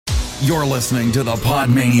You're listening to the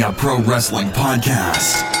Podmania Pro Wrestling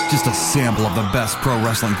Podcast. Just a sample of the best pro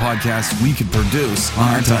wrestling podcasts we could produce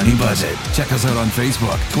on our tiny budget. Check us out on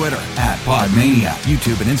Facebook, Twitter, @Podmania,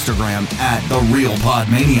 YouTube and Instagram,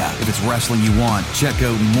 @TheRealPodmania. If it's wrestling you want, check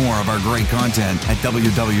out more of our great content at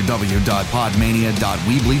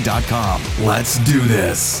www.podmania.weebly.com. Let's do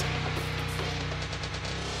this.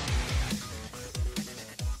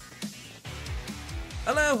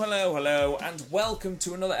 Hello, and welcome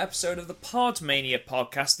to another episode of the Podmania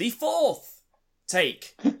Podcast, the fourth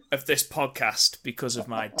take of this podcast because of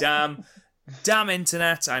my damn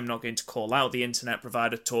internet. I'm not going to call out the internet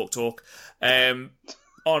provider, TalkTalk.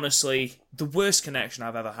 Honestly, the worst connection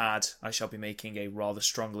I've ever had. I shall be making a rather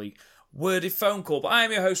strongly worded phone call, but I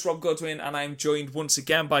am your host, Rob Goodwin, and I'm joined once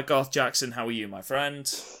again by Garth Jackson. How are you, my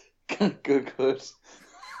friend? Good. A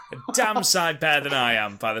damn sight better than I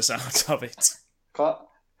am, by the sound of it.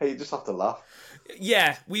 Hey, you just have to laugh.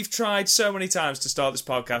 Yeah, we've tried so many times to start this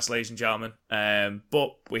podcast, ladies and gentlemen.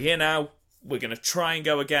 But we're here now. We're going to try and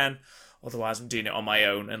go again. Otherwise, I'm doing it on my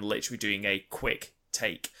own and literally doing a quick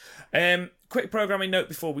take. Quick programming note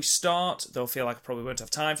before we start, though I feel like I probably won't have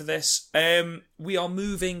time for this. We are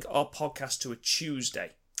moving our podcast to a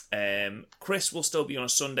Tuesday. Chris will still be on a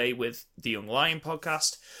Sunday with the Young Lion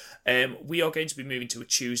podcast. We are going to be moving to a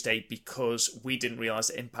Tuesday because we didn't realise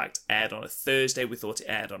that Impact aired on a Thursday. We thought it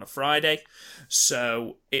aired on a Friday.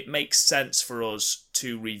 So it makes sense for us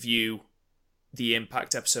to review the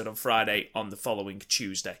Impact episode on Friday on the following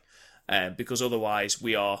Tuesday. Because otherwise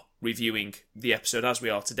we are reviewing the episode as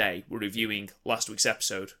we are today. We're reviewing last week's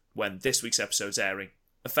episode when this week's episode's airing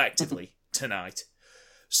effectively tonight.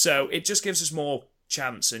 So it just gives us more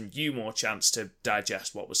chance and you more chance to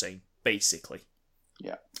digest what we're saying, basically.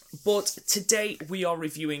 Yeah. But today we are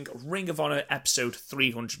reviewing Ring of Honor episode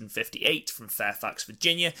 358 from Fairfax,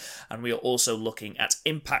 Virginia, and we are also looking at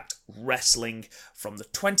Impact Wrestling from the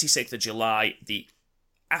 26th of July, the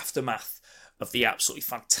aftermath of the absolutely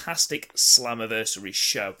fantastic Slammiversary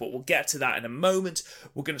show. But we'll get to that in a moment.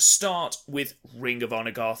 We're going to start with Ring of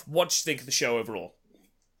Honor, Garth. What did you think of the show overall?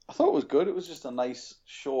 I thought it was good. It was just a nice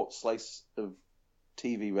short slice of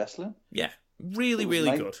TV wrestling. Yeah, really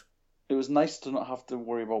good. It was nice to not have to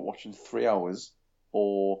worry about watching 3 hours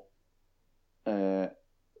or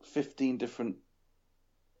 15 different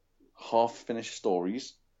half-finished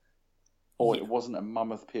stories. Or It wasn't a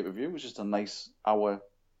mammoth pay-per-view. It was just a nice hour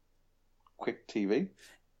quick TV.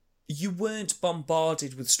 You weren't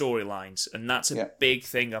bombarded with storylines, and that's a big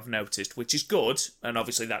thing I've noticed, which is good, and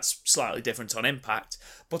obviously that's slightly different on Impact,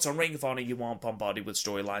 but on Ring of Honor you aren't bombarded with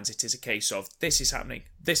storylines. It is a case of this is happening,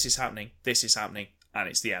 and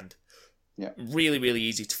it's the end. Yeah. Really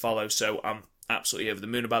easy to follow, so I'm absolutely over the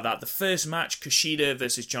moon about that. The first match, Kushida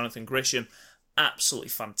versus Jonathan Gresham, absolutely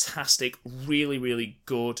fantastic, really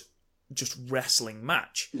good, just wrestling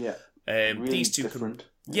match. Yeah. Really these two different.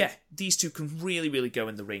 These two can really go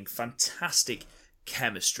in the ring. Fantastic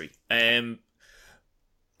chemistry. I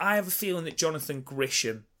have a feeling that Jonathan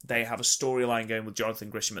Gresham, they have a storyline going with Jonathan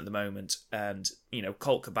Gresham at the moment, and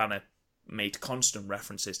Colt Cabana made constant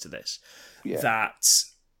references to this, that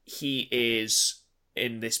he is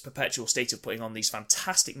in this perpetual state of putting on these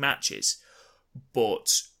fantastic matches,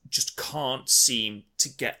 but just can't seem to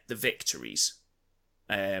get the victories.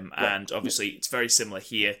 And obviously it's very similar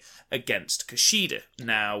here against Kushida.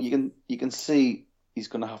 Now you can see he's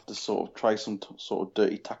going to have to sort of try some sort of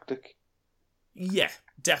dirty tactic. Yeah,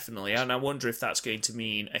 definitely. And I wonder if that's going to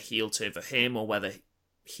mean a heel turn for him or whether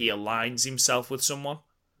he aligns himself with someone.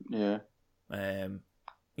 Yeah. I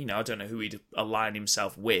don't know who he'd align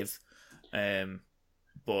himself with.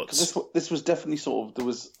 But this was definitely sort of, there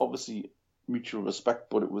was obviously mutual respect,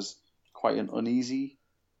 but it was quite an uneasy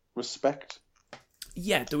respect.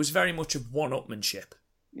 Yeah, there was very much of one-upmanship.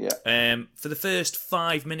 Yeah. For the first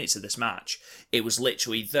 5 minutes of this match, it was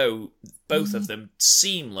literally, though both of them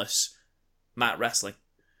seamless mat wrestling.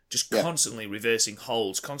 Just constantly reversing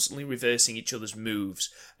holds, constantly reversing each other's moves.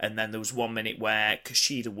 And then there was 1 minute where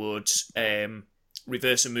Kushida would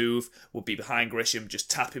reverse a move, would be behind Gresham,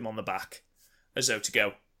 just tap him on the back, as though to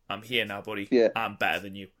go, I'm here now, buddy. Yeah. I'm better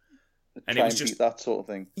than you. And it was just that sort of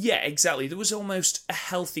thing. Yeah, exactly. There was almost a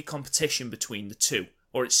healthy competition between the two,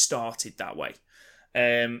 or it started that way.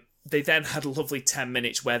 They then had a lovely 10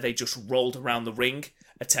 minutes where they just rolled around the ring,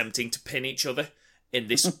 attempting to pin each other in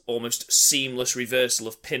this almost seamless reversal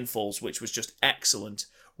of pinfalls, which was just excellent.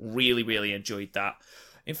 Really enjoyed that.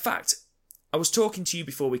 In fact, I was talking to you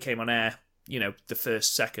before we came on air, the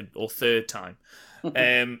first, second, or third time,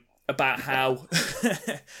 about how,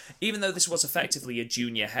 even though this was effectively a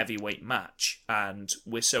junior heavyweight match, and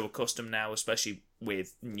we're so accustomed now, especially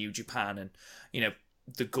with New Japan and,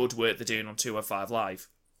 the good work they're doing on 205 Live,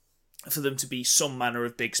 for them to be some manner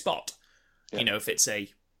of big spot. Yeah. You know, if it's a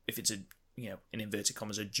you know, in inverted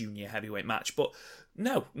commas, a junior heavyweight match. But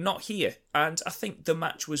no, not here. And I think the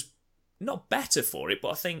match was not better for it, but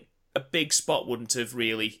I think a big spot wouldn't have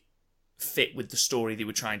really fit with the story they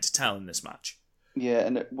were trying to tell in this match. Yeah,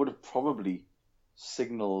 and it would have probably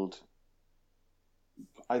signalled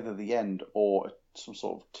either the end or some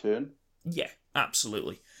sort of turn. Yeah,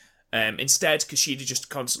 absolutely. Instead, Kushida just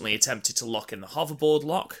constantly attempted to lock in the hoverboard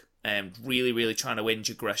lock, really, really trying to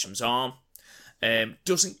injure Gresham's arm.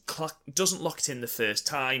 Doesn't lock it in the first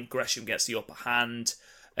time. Gresham gets the upper hand.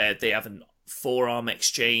 They have a forearm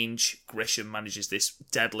exchange. Gresham manages this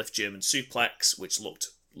deadlift German suplex, which looked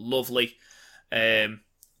lovely.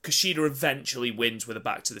 Kushida eventually wins with a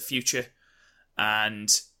Back to the Future. And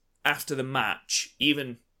after the match,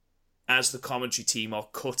 even as the commentary team are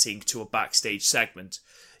cutting to a backstage segment,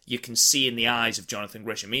 you can see in the eyes of Jonathan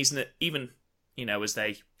Gresham, even you know, as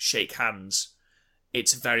they shake hands,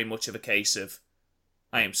 it's very much of a case of,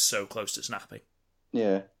 I am so close to snapping.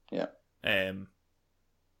 Yeah. And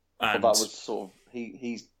But that was sort of,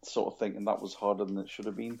 he's sort of thinking that was harder than it should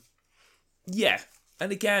have been. Yeah.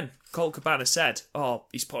 And again, Colt Cabana said,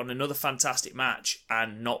 he's put on another fantastic match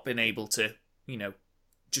and not been able to, you know,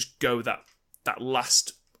 just go that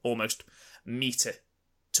last almost meter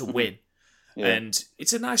to win. Yeah. And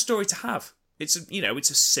it's a nice story to have. It's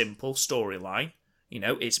a simple storyline. You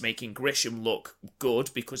know, it's making Gresham look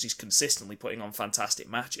good because he's consistently putting on fantastic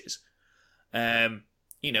matches.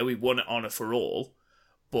 You know, he won at Honor for All,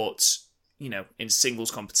 but, you know, in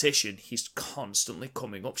singles competition, he's constantly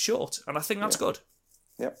coming up short. And I think that's good.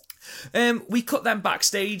 Yep. We cut them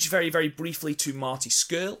backstage very, very briefly to Marty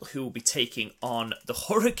Scurll, who will be taking on the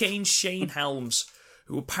Hurricane Shane Helms,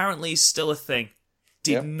 who apparently is still a thing.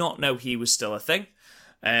 Did not know he was still a thing.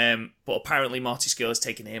 But apparently Marty Scurll is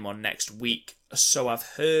taking him on next week, so I've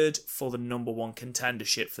heard, for the number one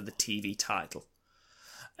contendership for the TV title.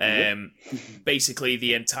 Basically,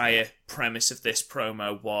 the entire premise of this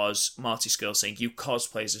promo was Marty Scurll saying, you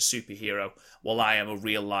cosplay as a superhero while I am a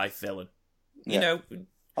real-life villain. You know,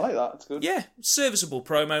 I like that. It's good. Yeah, serviceable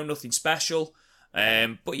promo, nothing special.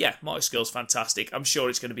 But yeah, Marty Scurll's fantastic. I'm sure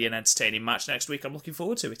it's going to be an entertaining match next week. I'm looking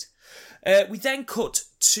forward to it. We then cut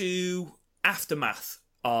to aftermath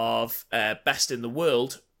of Best in the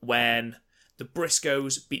World when the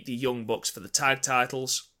Briscoes beat the Young Bucks for the tag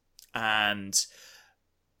titles, and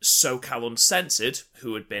SoCal Uncensored,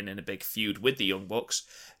 who had been in a big feud with the Young Bucks,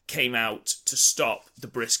 came out to stop the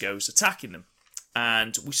Briscoes attacking them.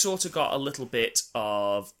 And we sort of got a little bit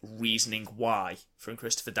of reasoning why, from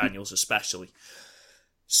Christopher Daniels especially.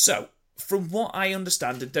 So, from what I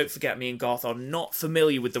understand, and don't forget me and Garth are not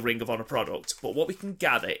familiar with the Ring of Honor product, but what we can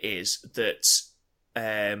gather is that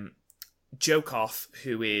Joe Koff,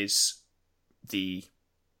 who is the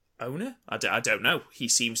owner, I don't know, he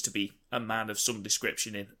seems to be a man of some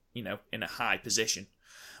description in a high position,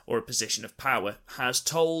 or a position of power, has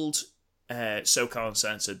told SoCal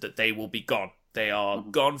Uncensored that they will be gone. They are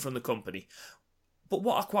gone from the company. But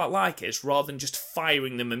what I quite like is, rather than just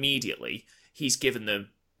firing them immediately, he's given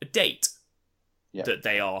them a date that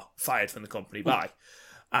they are fired from the company by.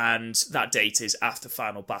 And that date is after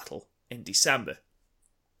Final Battle in December.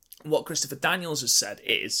 What Christopher Daniels has said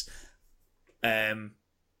is,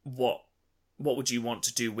 what would you want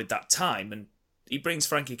to do with that time? And he brings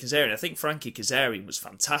Frankie Kazarian. I think Frankie Kazarian was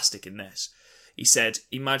fantastic in this. He said,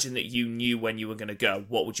 imagine that you knew when you were going to go.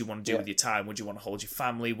 What would you want to do with your time? Would you want to hold your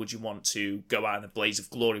family? Would you want to go out in a blaze of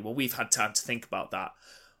glory? Well, we've had time to think about that.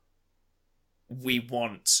 We've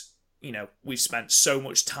spent so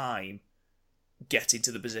much time getting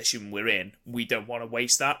to the position we're in. We don't want to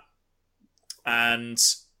waste that. And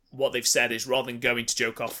what they've said is, rather than going to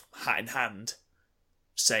Joe Koff hat in hand,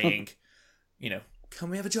 saying, can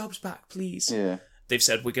we have our jobs back, please? Yeah. They've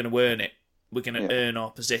said, we're going to earn it. We're going to earn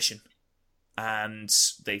our position. And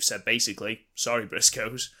they've said, basically, sorry,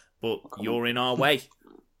 Briscoes, but you're in our way.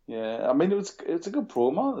 Yeah, I mean, it was a good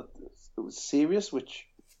promo. It was serious, which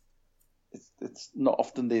it's not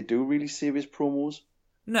often they do really serious promos.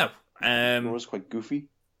 No. It was quite goofy.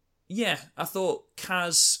 Yeah, I thought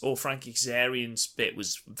Kaz or Frankie Kazarian's bit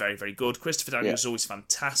was very, very good. Christopher Daniels was always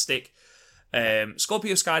fantastic.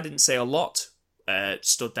 Scorpio Sky didn't say a lot.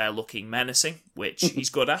 Stood there looking menacing, which he's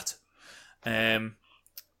good at.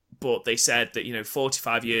 But they said that,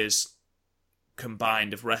 45 years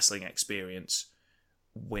combined of wrestling experience,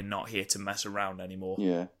 we're not here to mess around anymore.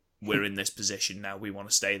 Yeah. We're in this position now. We want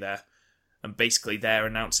to stay there. And basically they're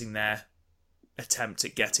announcing their attempt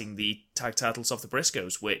at getting the tag titles off the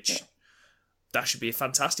Briscoes, which that should be a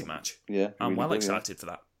fantastic match. Yeah. I'm well excited for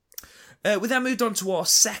We then moved on to our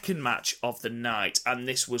second match of the night, and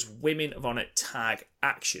this was Women of Honor tag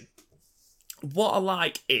action. What I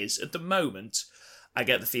like is, at the moment, I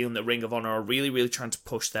get the feeling that Ring of Honor are really, really trying to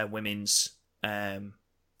push their women's division,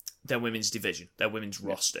 their women's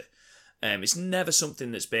roster. It's never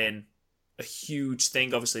something that's been a huge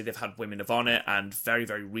thing. Obviously, they've had Women of Honor, and very,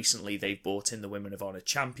 very recently they've brought in the Women of Honor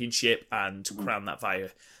Championship and crowned that via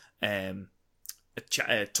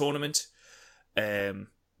a tournament.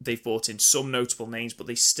 They've brought in some notable names, but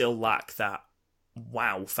they still lack that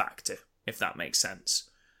wow factor, if that makes sense.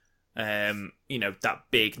 That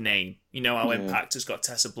big name. You know how Impact has got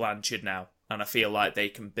Tessa Blanchard now, and I feel like they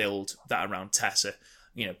can build that around Tessa.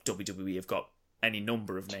 WWE have got any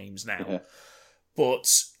number of names now. Yeah.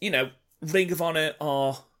 But, Ring of Honor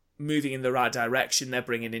are moving in the right direction. They're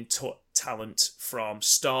bringing in talent from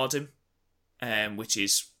Stardom, which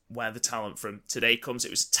is where the talent from today comes.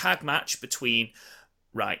 It was a tag match between...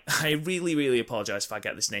 Right, I really, really apologise if I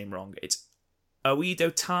get this name wrong. It's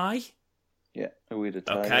Oedo Tai? Yeah, Oedo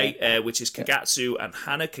Tai. Okay, which is Kagetsu and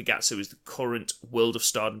Hana. Kagetsu is the current World of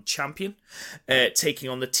Stardom champion, taking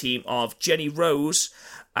on the team of Jenny Rose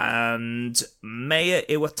and Maya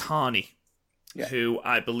Iwatani,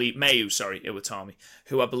 Iwatani,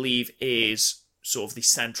 who I believe is sort of the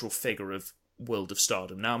central figure of World of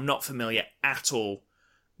Stardom. Now, I'm not familiar at all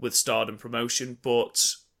with Stardom promotion,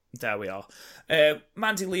 but there we are.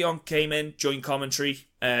 Mandy Leon came in, joined commentary.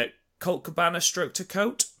 Colt Cabana stroked her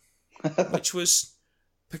coat, which was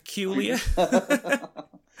peculiar.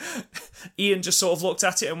 Ian just sort of looked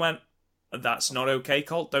at it and went, "That's not okay,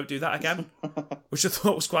 Colt, don't do that again," which I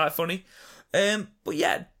thought was quite funny. But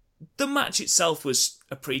yeah, the match itself was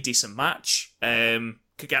a pretty decent match.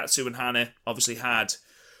 Kagetsu and Hana obviously had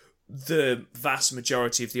the vast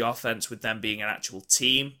majority of the offense, with them being an actual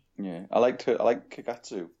team. Yeah, I like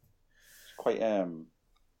Kagetsu. She's quite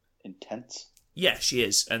intense. Yeah, she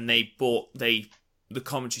is, and the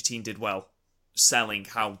commentary team did well selling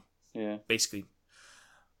how basically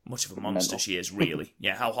much of a monster she is, really.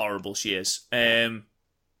 Yeah, how horrible she is.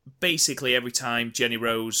 Basically, every time Jenny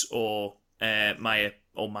Rose or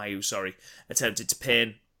Mayu, attempted to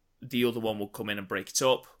pin, the other one would come in and break it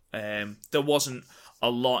up. There wasn't a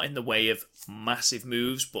lot in the way of massive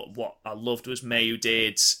moves, but what I loved was Mayu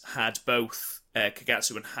had both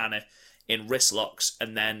Kagetsu and Hana in wrist locks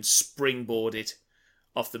and then springboarded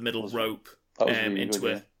off the middle rope into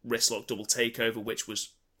a wrist lock double takeover,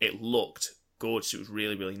 it looked gorgeous. It was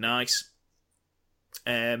really, really nice.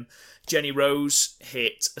 Jenny Rose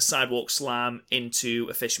hit a sidewalk slam into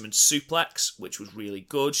a fisherman's suplex, which was really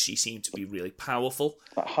good. She seemed to be really powerful.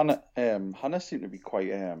 Hana seemed to be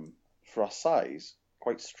quite, for her size,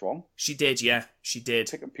 quite strong. She did, yeah. She did.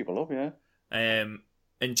 Picking people up, yeah. And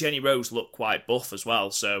Jenny Rose looked quite buff as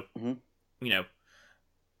well, so,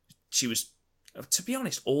 she was... To be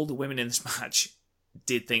honest, all the women in this match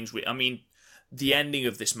did things... the ending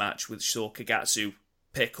of this match, which saw Kagetsu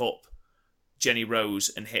pick up Jenny Rose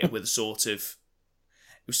and hit her with it was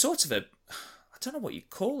sort of a... I don't know what you'd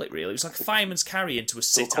call it, really. It was like a fireman's carry into a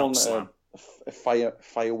sit-out slam. A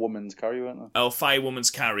firewoman's carry, weren't they? Oh, firewoman's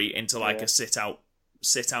carry into a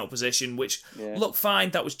sit-out position, which looked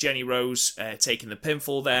fine. That was Jenny Rose taking the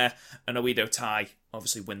pinfall there, and Oedo Tai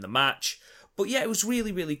obviously win the match. But yeah, it was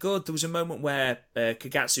really, really good. There was a moment where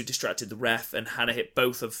Kagetsu distracted the ref and Hana hit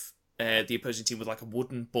both of the opposing team with like a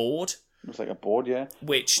wooden board. It was like a board, yeah.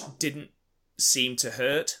 Which didn't seem to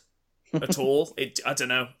hurt at all. I don't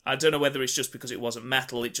know. I don't know whether it's just because it wasn't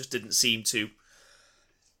metal. It just didn't seem to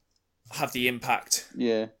have the impact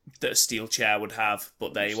that a steel chair would have.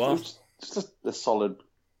 But there you are. Just a solid,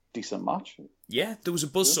 decent match. Yeah, there was a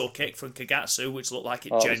buzzsaw kick from Kagetsu, which looked like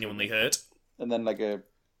it genuinely hurt. And then like a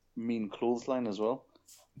mean clothesline as well.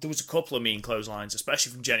 There was a couple of mean clotheslines,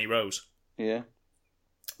 especially from Jenny Rose. Yeah.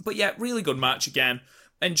 But yeah, really good match again.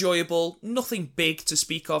 Enjoyable. Nothing big to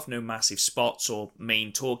speak of. No massive spots or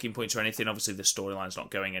main talking points or anything. Obviously, the storyline's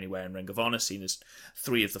not going anywhere in Ring of Honor, seeing as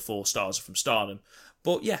 3 of the 4 stars are from Stardom.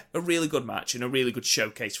 But yeah, a really good match and a really good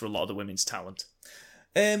showcase for a lot of the women's talent.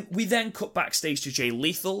 We then cut backstage to Jay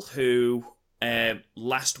Lethal, who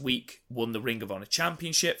last week won the Ring of Honor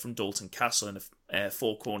Championship from Dalton Castle in a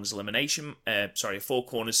 4 corners elimination. A 4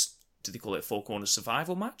 corners. Did they call it a 4 corners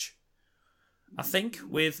survival match? I think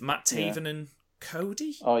with Matt Taven and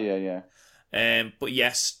Cody. Oh yeah. But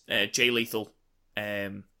yes, Jay Lethal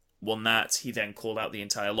won that. He then called out the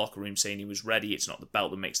entire locker room saying he was ready. It's not the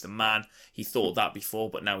belt that makes the man. He thought that before,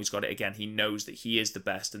 but now he's got it again. He knows that he is the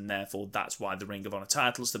best, and therefore that's why the Ring of Honor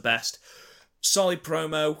title is the best. Solid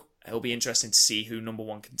promo. It'll be interesting to see who number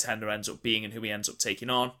 1 contender ends up being and who he ends up taking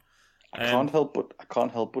on. I can't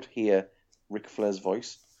help but hear Ric Flair's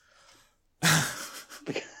voice.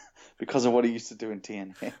 because of what he used to do in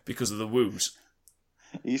TNA. Because of the woos.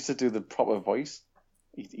 He used to do the proper voice.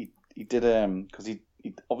 He did because he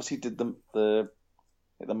obviously did the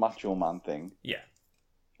Macho Man thing. Yeah.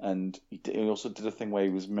 And he also did a thing where he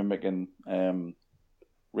was mimicking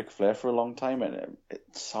Ric Flair for a long time, and it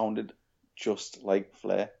sounded just like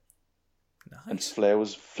Flair. Nice. And Flair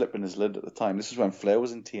was flipping his lid at the time. This is when Flair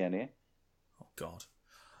was in TNA. Oh God.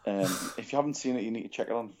 If you haven't seen it, you need to check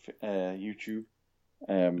it on YouTube.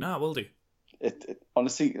 I will do. It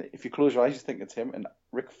honestly, if you close your eyes, you think it's him, and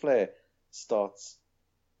Ric Flair starts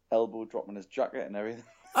elbow dropping his jacket and everything.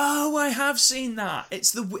 Oh, I have seen that.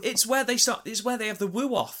 It's where they start. It's where they have the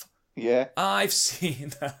woo off. Yeah, I've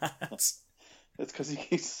seen that. It's because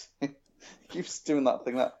he keeps doing that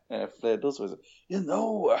thing that Flair does, was it? And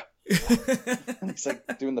he's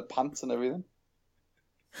like doing the pants and everything.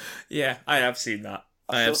 Yeah, I have seen that.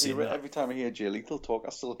 I have seen that. Every time I hear Jay Lethal talk,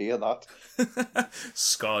 I still hear that.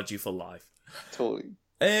 Scarred you for life. Totally.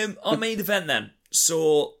 Our main event then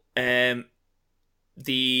saw the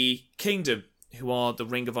Kingdom, who are the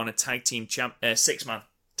Ring of Honor tag team 6-man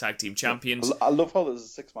tag team champions. I love how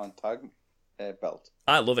there's a 6-man tag belt.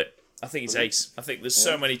 I love it. I think it's ace. I think there's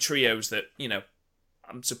so many trios that,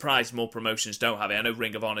 I'm surprised more promotions don't have it. I know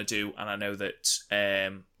Ring of Honor do, and I know that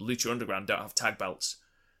Lucha Underground don't have tag belts.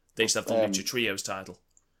 They just have the Lucha Trios title.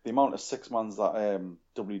 The amount of 6-mans that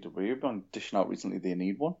WWE have been dishing out recently, they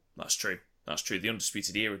need one. That's true. The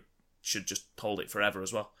Undisputed Era should just hold it forever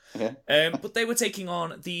as well. Yeah. But they were taking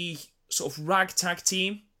on the sort of ragtag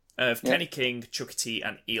team of Kenny King, Chucka T,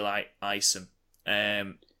 and Eli Isom.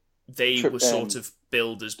 They were sort of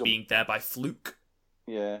billed as being there by fluke.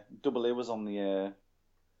 Yeah, Double A was on the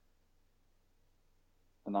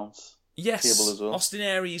announce table as well. Austin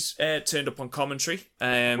Aries turned up on commentary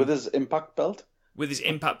with his Impact belt. With his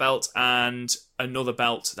Impact belt and another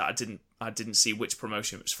belt that I didn't see which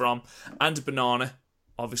promotion it was from, and a banana,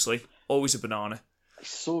 obviously, always a banana. He's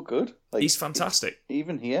so good. He's fantastic.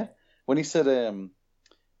 Even here, when he said,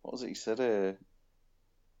 what was it? He said,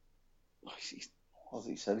 what was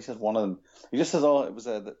it he said? He said one of them. He just says, "Oh, it was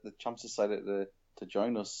the champs decided to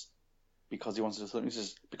join us because he wants to do something." He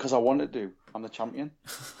says, "Because I wanted to. I'm the champion.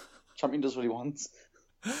 Champion does what he wants."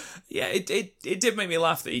 Yeah, it did make me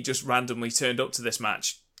laugh that he just randomly turned up to this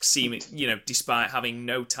match, seeming, despite having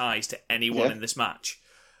no ties to anyone in this match.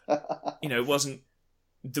 It wasn't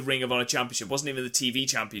the Ring of Honor Championship, it wasn't even the TV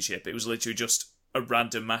Championship. It was literally just a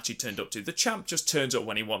random match he turned up to. The champ just turns up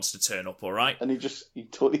when he wants to turn up, all right? And he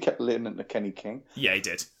totally kept laying into Kenny King. Yeah, he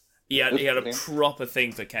did. He had a proper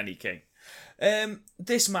thing for Kenny King.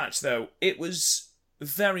 This match, though, it was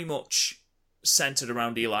very much centered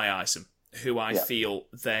around Eli Isom, who I feel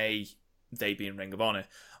they being Ring of Honor,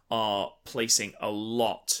 are placing a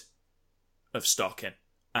lot of stock in.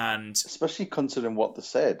 And especially considering what they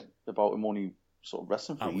said about him only sort of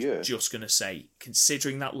wrestling for a year. I was just going to say,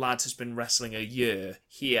 considering that lad has been wrestling a year,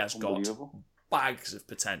 he has got bags of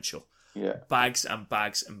potential. Yeah. Bags and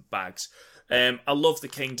bags and bags. I love the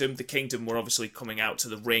Kingdom. The Kingdom were obviously coming out to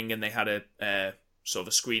the ring and they had a sort of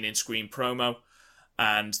a screen-in-screen promo.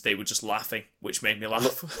 And they were just laughing, which made me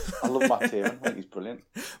laugh. I love Matt Taven. I think he's brilliant.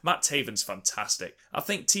 Matt Taven's fantastic. I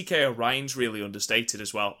think TK O'Ryan's really understated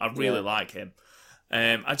as well. I really like him.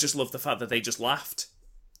 I just love the fact that they just laughed.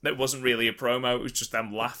 It wasn't really a promo. It was just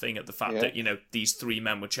them laughing at the fact that, these three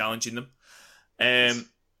men were challenging them.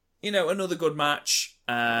 Another good match.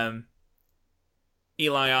 Eli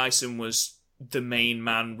Isom was the main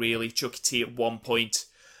man, really. Chucka T at one point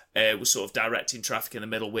was sort of directing traffic in the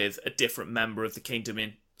middle with a different member of the Kingdom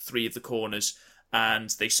in 3 of the corners, and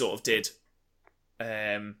they sort of did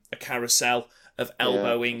a carousel of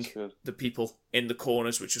elbowing the people in the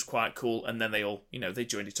corners, which was quite cool, and then they all, they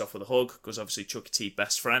joined it off with a hug, because obviously Chucka T,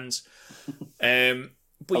 best friends.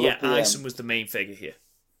 Isom was the main figure here.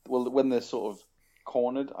 Well, when they sort of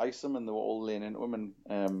cornered Isom and they were all laying into him,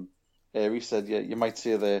 and Aries said, you might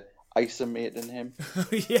say the Isomating him.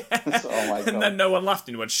 Yeah. Oh my God. And then no one laughed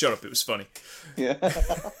and he went, "Shut up, it was funny." Yeah.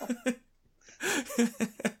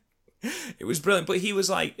 It was brilliant. But he was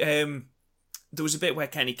like, there was a bit where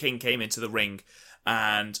Kenny King came into the ring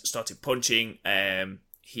and started punching.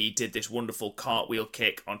 He did this wonderful cartwheel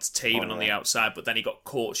kick onto Taven on the outside, but then he got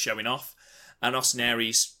caught showing off. And Austin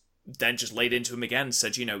Aries then just laid into him again and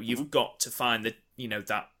said, you've got to find that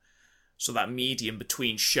medium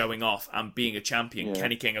between showing off and being a champion. Yeah.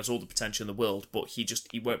 Kenny King has all the potential in the world, but he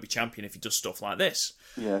won't be champion if he does stuff like this.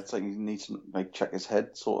 Yeah, it's like he needs to check his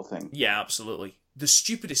head sort of thing. Yeah, absolutely. The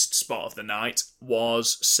stupidest spot of the night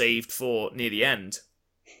was saved for near the end,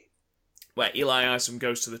 where Eli Isom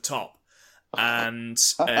goes to the top, and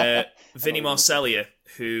Vinny Marseglia,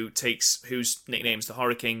 whose nickname is the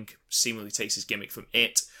Horror King, seemingly takes his gimmick from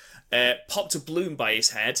It, popped a balloon by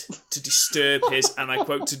his head to disturb his, and I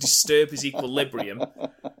quote, to disturb his equilibrium.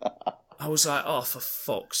 I was like, oh, for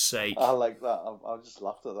fuck's sake. I like that. I just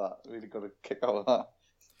laughed at that. Really got a kick out of that.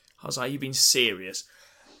 I was like, you've been serious.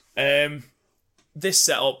 This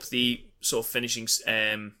set up the sort of finishing, what's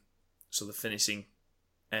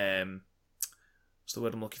the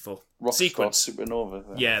word I'm looking for? Rockstar Sequence. Supernova.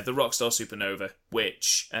 Yeah, the Rockstar Supernova,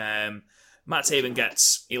 which Matt Taven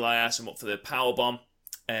gets Eli Isom up for the powerbomb.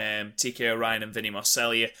 TK O'Ryan and Vinny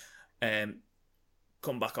Marcellia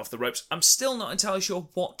come back off the ropes. I'm still not entirely sure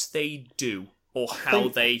what they do or how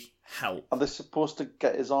they help. Are they supposed to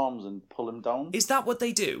get his arms and pull him down? Is that what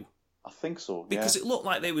they do? I think so, Because it looked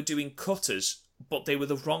like they were doing cutters, but they were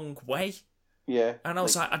the wrong way. Yeah. And I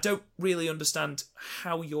was like, I don't really understand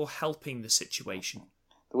how you're helping the situation.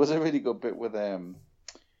 There was a really good bit with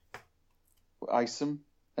Isom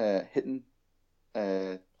hitting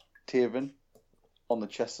Taven on the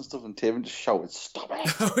chest and stuff, and Taven just shouted, "Stop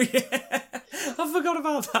it!" Oh, yeah. I forgot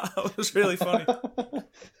about that. That was really funny.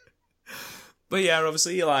 But yeah,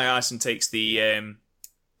 obviously Eli Isom takes the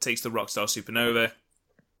Rockstar Supernova.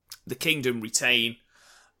 The Kingdom retain.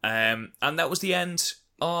 And that was the end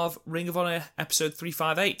of Ring of Honor episode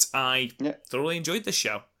 358. I thoroughly enjoyed this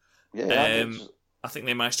show. Yeah, I think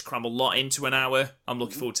they managed to cram a lot into an hour. I'm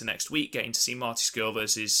looking forward to next week, getting to see Marty Scurll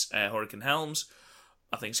versus Hurricane Helms.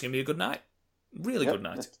 I think it's going to be a good night. Really good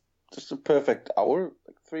night. Just a perfect hour.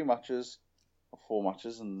 Like 3 matches, or 4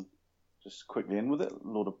 matches, and just quickly in with it. A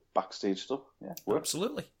load of backstage stuff. Yeah, works.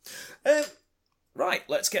 Absolutely. Right,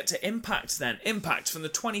 let's get to Impact then. Impact from the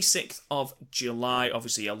 26th of July.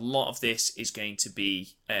 Obviously, a lot of this is going to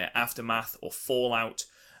be aftermath or fallout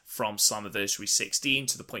from Slammiversary 16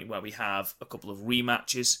 to the point where we have a couple of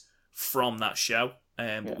rematches from that show.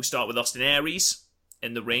 But we start with Austin Aries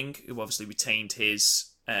in the ring, who obviously retained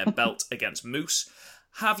his belt against Moose.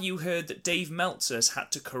 Have you heard that Dave Meltzer has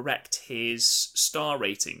had to correct his star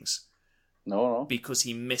ratings? No. Because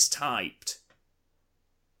he mistyped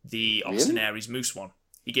the Austin Aries Moose one.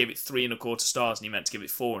 He gave it 3.25 stars and he meant to give it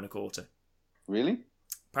 4.25. Really?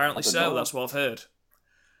 Apparently so, that's what I've heard.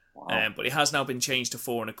 Wow. But it has now been changed to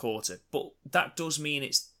 4.25. But that does mean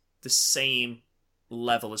it's the same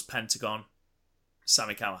level as Pentagon,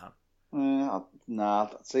 Sami Callihan. Nah,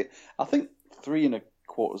 that's it. I think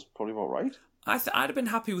 3.25 is probably about right. I'd have been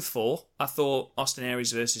happy with 4. I thought Austin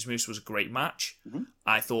Aries versus Moose was a great match. Mm-hmm.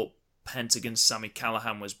 I thought Pentagon Sami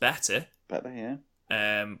Callihan was better. Better, yeah.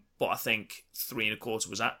 But I think 3.25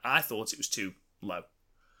 was... I thought it was too low.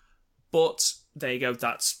 But there you go.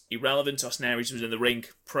 That's irrelevant. Austin Aries was in the ring.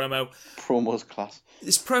 Promo's class.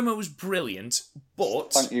 This promo was brilliant,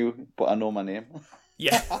 but... Thank you, but I know my name.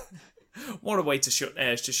 Yeah. What a way to shut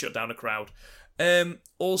down a crowd.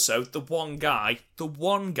 Also, the one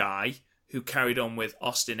guy who carried on with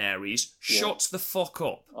Austin Aries shut the fuck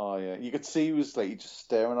up. Oh, yeah. You could see he was like just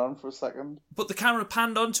staring at him for a second. But the camera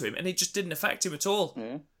panned onto him and it just didn't affect him at all.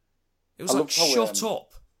 Yeah. It was like, shut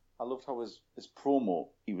up. I loved how his promo,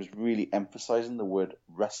 he was really emphasising the word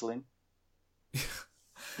wrestling.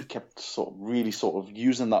 He kept sort of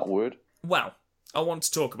using that word. Well, I want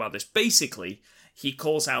to talk about this. Basically, he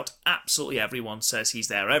calls out absolutely everyone, says he's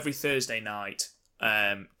there every Thursday night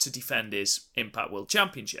to defend his Impact World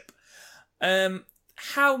Championship.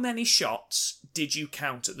 How many shots did you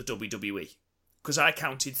count at the WWE? Because I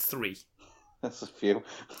counted 3. That's a few.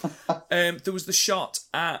 There was the shot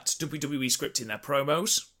at WWE scripting their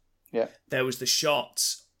promos. Yeah. There was the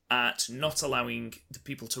shot at not allowing the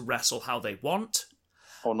people to wrestle how they want.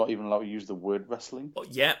 Or not even allowed to use the word wrestling.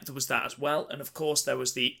 But yeah, there was that as well. And of course, there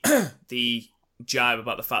was the the jibe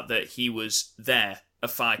about the fact that he was there, a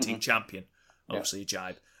fighting champion. Obviously, a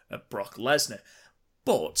jibe at Brock Lesnar.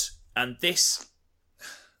 But, and this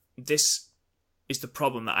is the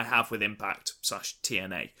problem that I have with Impact /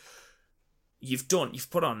 TNA. You've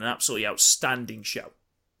put on an absolutely outstanding show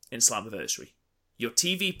in Slammiversary. Your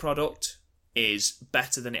TV product is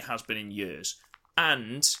better than it has been in years.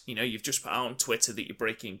 And, you've just put out on Twitter that you're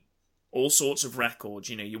breaking all sorts of records.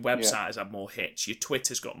 Your website has had more hits, your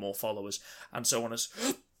Twitter's got more followers, and so on so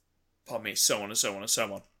on and so on and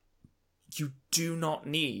so on. You do not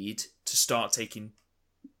need to start taking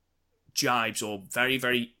jibes or very,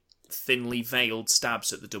 very thinly veiled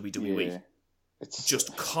stabs at the WWE. Yeah.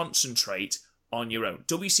 Just concentrate on your own.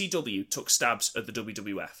 WCW took stabs at the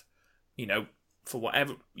WWF. For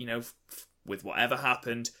whatever, with whatever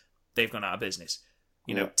happened, they've gone out of business.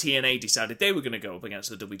 TNA decided they were going to go up against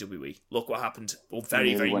the WWE. Look what happened, or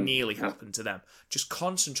very, very nearly happened to them. Just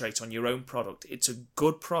concentrate on your own product. It's a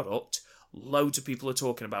good product. Loads of people are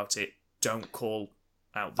talking about it. Don't call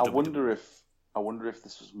out the I WWE. wonder if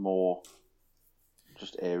this was more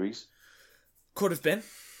just Aries. Could have been.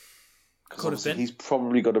 Could have been. He's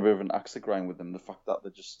probably got a bit of an axe to grind with him. The fact that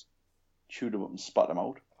they just chewed him up and spat him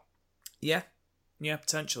out. Yeah,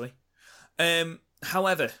 potentially.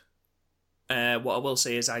 However, what I will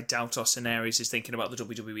say is I doubt Austin Aries is thinking about the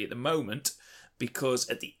WWE at the moment, because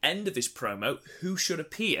at the end of his promo, who should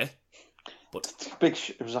appear? But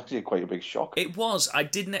it was actually quite a big shock. It was. I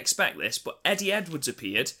didn't expect this, but Eddie Edwards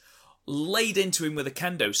appeared, laid into him with a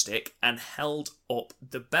kendo stick, and held up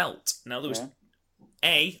the belt. Now, there was...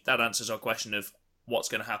 A, that answers our question of what's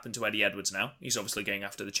going to happen to Eddie Edwards now. He's obviously going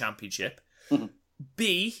after the championship.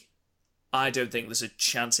 B, I don't think there's a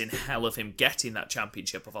chance in hell of him getting that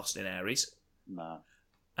championship of Austin Aries. Nah.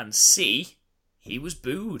 And C, he was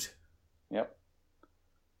booed. Yep.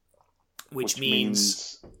 Which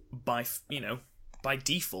means by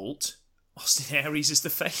default, Austin Aries is the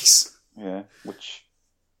face. Yeah, which,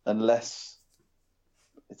 unless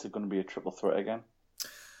it's going to be a triple threat again.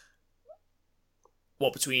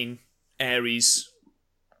 What, between Aries,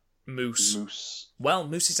 Moose? Well,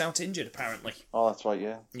 Moose is out injured, apparently. Oh, that's right,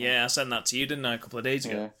 yeah. Yeah, I sent that to you, didn't I, a couple of days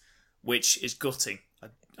ago? Yeah. Which is gutting.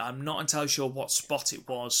 I'm not entirely sure what spot it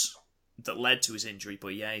was that led to his injury,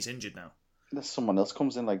 but yeah, he's injured now. There's someone else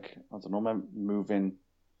comes in, like, I don't know, moving...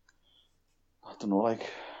 I don't know,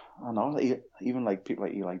 even like people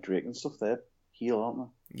like Eli Drake and stuff, they're heel, aren't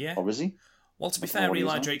they? Yeah. Or is he? Well, to be fair,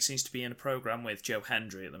 Eli Drake seems to be in a program with Joe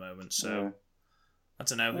Hendry at the moment, so... Yeah. I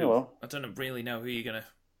don't know I don't really know who you're going to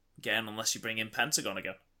get in unless you bring in Pentagon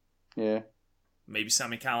again. Yeah. Maybe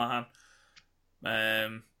Sami Callihan.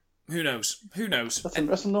 Who knows? That's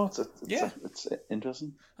interesting, though. It's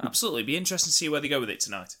interesting. Absolutely. Be interesting to see where they go with it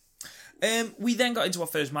tonight. We then got into our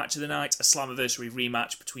first match of the night, a Slammiversary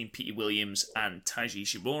rematch between Petey Williams and Taiji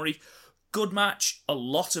Ishimori. Good match. A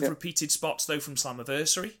lot of repeated spots, though, from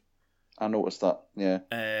Slammiversary. I noticed that, yeah.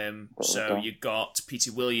 So you got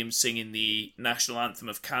Petey Williams singing the national anthem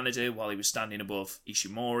of Canada while he was standing above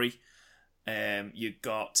Ishimori. You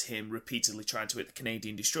got him repeatedly trying to hit the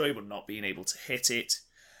Canadian Destroyer but not being able to hit it.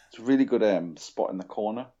 It's a really good spot in the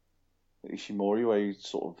corner, Ishimori, where he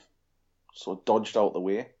sort of dodged out the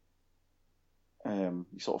way.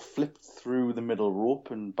 He sort of flipped through the middle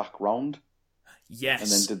rope and back round. Yes.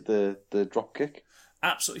 And then did the drop kick.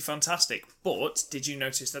 Absolutely fantastic. But did you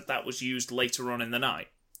notice that was used later on in the night?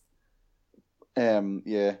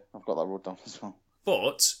 Yeah, I've got that wrote down as well.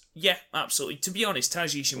 But, yeah, absolutely. To be honest,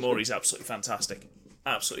 Taiji Ishimori is absolutely fantastic.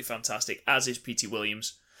 Absolutely fantastic, as is Petey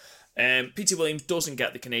Williams. Petey Williams doesn't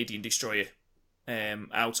get the Canadian Destroyer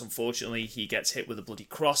out, unfortunately. He gets hit with a bloody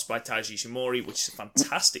cross by Taiji Ishimori, which is a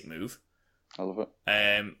fantastic move. I love it.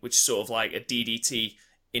 Which is sort of like a DDT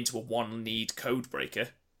into a one-lead code breaker.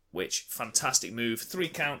 Which, fantastic move, 3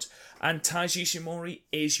 count, and Taiji Ishimori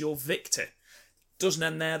is your victor. Doesn't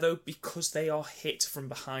end there, though, because they are hit from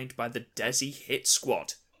behind by the Desi Hit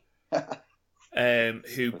Squad,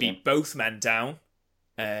 who beat both men down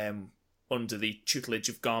under the tutelage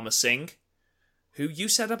of Garma Singh, who you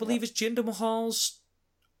said, I believe, is Jinder Mahal's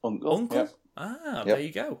uncle? Yep. There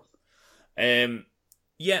you go.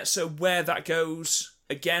 So where that goes...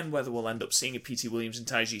 Again, whether we'll end up seeing a Petey Williams and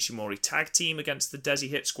Taiji Ishimori tag team against the Desi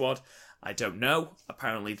Hit Squad, I don't know.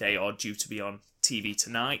 Apparently they are due to be on TV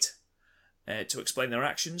tonight to explain their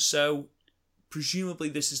actions, so presumably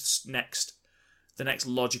this is the next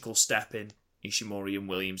logical step in Ishimori and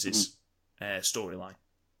Williams' storyline.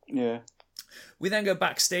 Yeah. We then go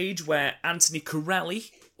backstage where Anthony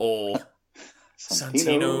Corelli, or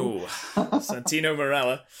Santino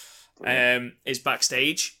Marella, is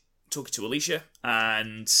backstage talking to Alicia,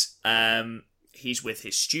 and he's with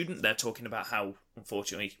his student. They're talking about how,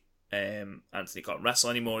 unfortunately, Anthony can't wrestle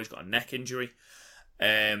anymore. He's got a neck injury.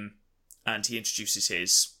 And he introduces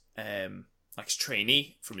his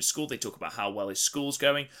trainee from his school. They talk about how well his school's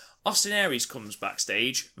going. Austin Aries comes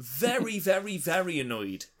backstage, very, very, very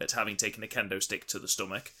annoyed at having taken a kendo stick to the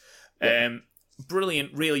stomach.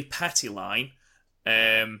 Brilliant, really petty line,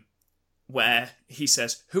 where he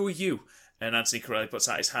says, "Who are you?" And Anthony Corelli puts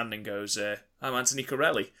out his hand and goes, "I'm Anthony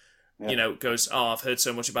Corelli." Yeah. Goes, "Oh, I've heard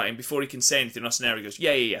so much about him." Before he can say anything, Austin Aries goes,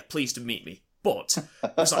 yeah, pleased to meet me. But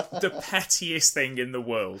it's like the pettiest thing in the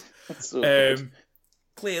world.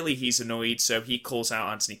 Clearly he's annoyed, so he calls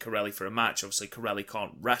out Anthony Corelli for a match. Obviously, Corelli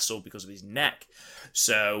can't wrestle because of his neck.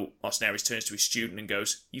 So Austin Aries turns to his student and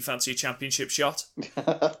goes, "You fancy a championship shot?"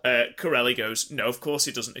 Corelli goes, "No, of course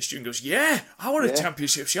he doesn't." His student goes, "Yeah, I want a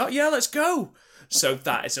championship shot. Yeah, let's go." So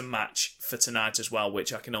that is a match for tonight as well,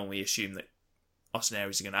 which I can only assume that Austin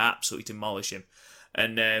Aries is going to absolutely demolish him.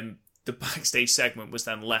 And the backstage segment was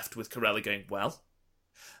then left with Corelli going, "Well,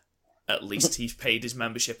 at least he's paid his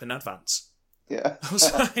membership in advance. Yeah. I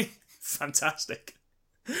was like, fantastic.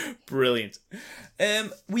 Brilliant.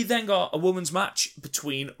 We then got a women's match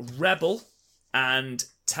between Rebel and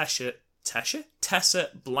Tessa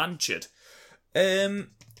Blanchard.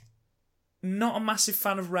 Not a massive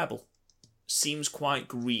fan of Rebel. Seems quite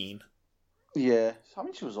green. Yeah. I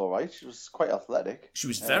mean, she was alright. She was quite athletic. She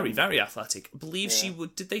was very, very athletic. I believe she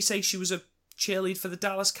would. Did they say she was a cheerleader for the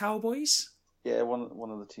Dallas Cowboys? Yeah,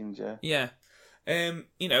 one of the teams, yeah. Yeah.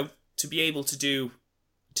 To be able to do...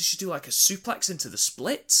 Did she do like a suplex into the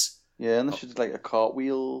splits? Yeah, and then she did like a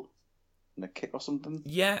cartwheel and a kick or something.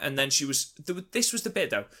 Yeah, and then she was... This was the bit,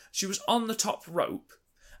 though. She was on the top rope,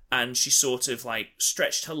 and she sort of like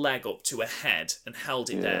stretched her leg up to her head and held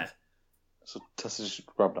it there. So Tessa just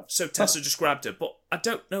grabbed her. So Tessa just grabbed her, but I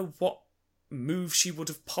don't know what move she would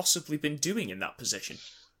have possibly been doing in that position.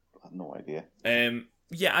 I have no idea.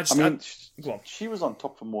 Yeah, go on. She was on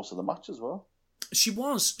top for most of the match as well. She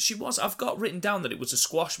was. I've got written down that it was a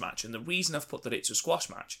squash match, and the reason I've put that it's a squash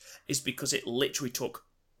match is because it literally took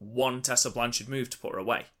one Tessa Blanchard move to put her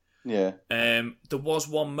away. Yeah. There was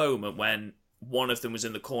one moment when one of them was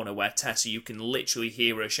in the corner where Tessa, you can literally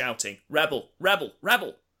hear her shouting, "Rebel, Rebel,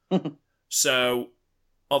 Rebel!" So,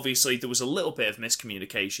 obviously, there was a little bit of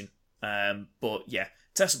miscommunication. But yeah,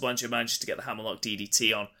 Tessa Blanchard manages to get the Hammerlock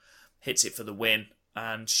DDT on, hits it for the win,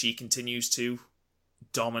 and she continues to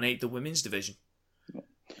dominate the women's division.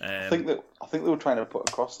 I think they were trying to put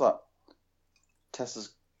across that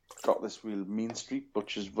Tessa's got this real mean streak, but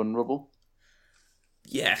she's vulnerable.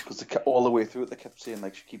 Yeah, because all the way through it, they kept saying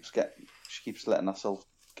like she keeps letting herself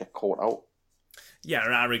get caught out. Yeah,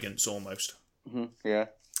 her arrogance almost. Mm-hmm.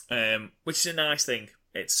 Yeah, which is a nice thing.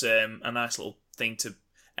 It's a nice little thing to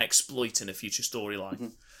exploit in a future storyline.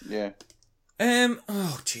 Mm-hmm. Yeah.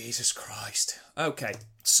 Oh Jesus Christ. Okay,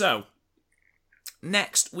 so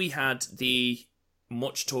next we had the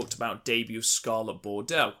much talked about debut of Scarlett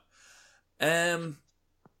Bordeaux. Don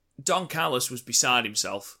Callis was beside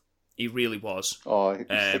himself. He really was. Oh,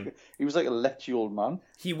 he was like a letchy old man.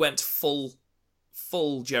 He went full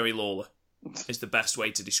Jerry Lawler is the best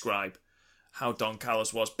way to describe how Don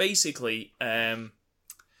Callis was. Basically,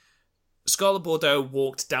 Scarlett Bordeaux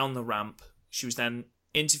walked down the ramp. She was then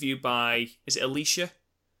interviewed by, is it Alicia?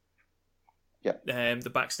 Yeah. The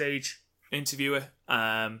backstage interviewer.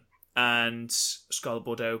 And Scarlett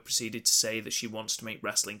Bordeaux proceeded to say that she wants to make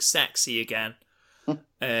wrestling sexy again.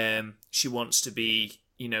 She wants to be,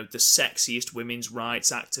 the sexiest women's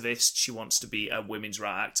rights activist. She wants to be a women's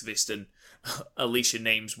rights activist. And Alicia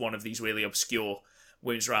names one of these really obscure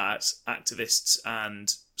women's rights activists.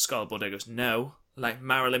 And Scarlett Bordeaux goes, no, like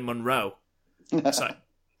Marilyn Monroe. It's like,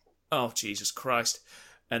 oh, Jesus Christ.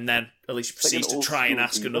 And then Alicia proceeds to try and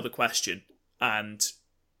ask another question. And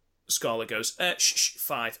Scarlett goes, shh,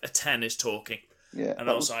 5, a 10 is talking. Yeah, and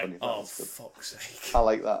I was like, oh, for fuck's sake. I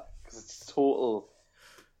like that, because it's total...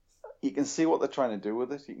 You can see what they're trying to do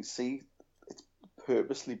with it. You can see it's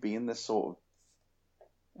purposely being this sort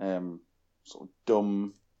of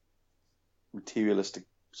dumb, materialistic,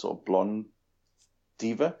 sort of blonde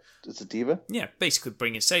diva. It's a diva. Yeah, basically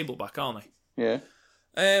bringing Sable back, aren't they?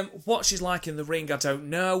 Yeah. What she's like in the ring, I don't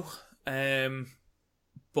know.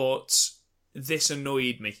 But this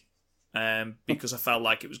annoyed me. Because I felt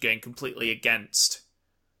like it was going completely against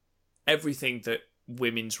everything that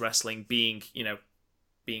women's wrestling being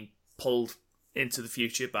pulled into the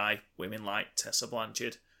future by women like Tessa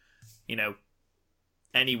Blanchard,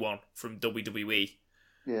 anyone from WWE.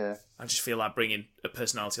 Yeah. I just feel like bringing a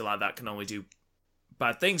personality like that can only do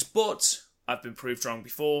bad things, but I've been proved wrong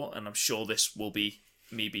before, and I'm sure this will be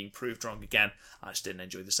me being proved wrong again. I just didn't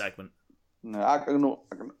enjoy the segment. No, I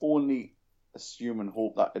can only assume and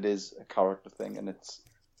hope that it is a character thing, and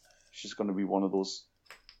she's going to be one of those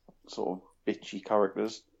sort of bitchy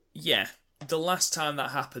characters. Yeah. The last time that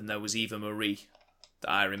happened, though, was Eva Marie, that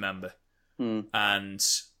I remember. And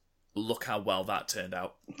look how well that turned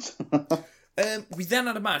out. We then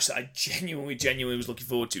had a match that I genuinely was looking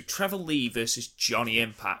forward to. Trevor Lee versus Johnny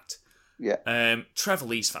Impact. Yeah. Trevor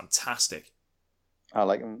Lee's fantastic. I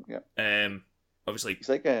like him, yeah. Obviously... He's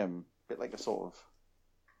like a bit like a sort of...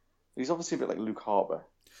 He's obviously a bit like Luke Harper.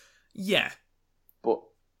 Yeah. But,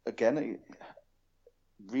 again,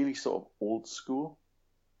 really sort of old school.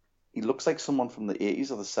 He looks like someone from the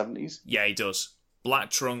 80s or the 70s. Yeah, he does. Black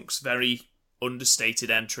trunks, very understated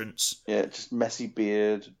entrance. Yeah, just messy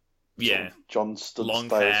beard. Yeah. Sort of John Studd long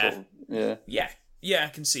style. hair. Sort of, yeah. Yeah, I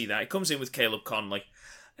can see that. It comes in with Caleb Conley.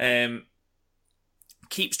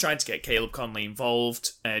 Keeps trying to get Caleb Conley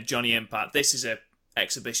involved. Johnny Impact. This is a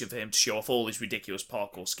exhibition for him to show off all his ridiculous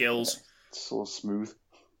parkour skills. Yeah, so smooth.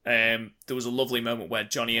 There was a lovely moment where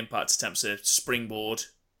Johnny Impact attempts a springboard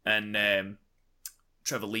and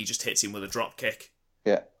Trevor Lee just hits him with a drop kick.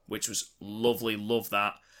 Yeah. Which was lovely. Love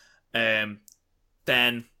that.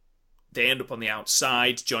 Then they end up on the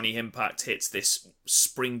outside. Johnny Impact hits this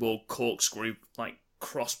springboard corkscrew, like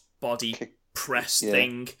cross-body press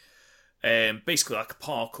thing. Basically like a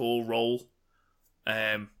parkour roll,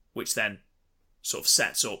 which then sort of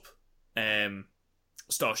sets up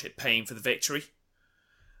Starship Pain for the victory.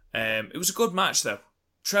 It was a good match, though.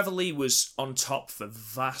 Trevor Lee was on top for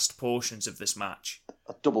vast portions of this match.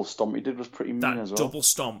 A double stomp he did was pretty mean as well. That double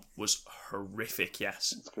stomp was horrific,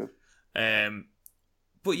 yes. That's good.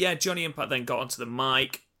 But yeah, Johnny Impact then got onto the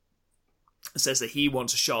mic and says that he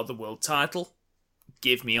wants a shot at the world title.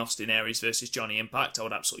 Give me Austin Aries versus Johnny Impact. I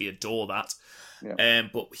would absolutely adore that. Yeah.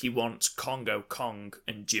 But he wants Congo Kong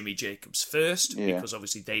and Jimmy Jacobs first, because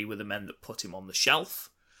obviously they were the men that put him on the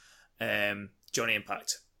shelf. Johnny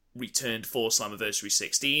Impact returned for Slammiversary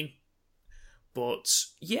 16. But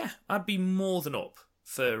yeah, I'd be more than up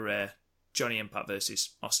for Johnny Impact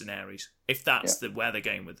versus Austin Aries, if that's where they're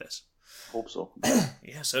going with this. Hope so.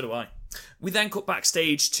 Yeah, so do I. We then cut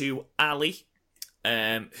backstage to Ali,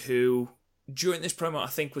 who during this promo I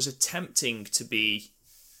think was attempting to be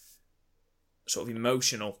sort of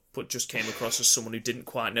emotional, but just came across as someone who didn't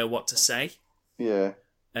quite know what to say. Yeah.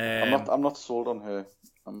 I'm not sold on her.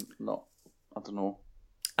 I'm not. I don't know.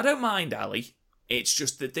 I don't mind Ali. It's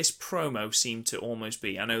just that this promo seemed to almost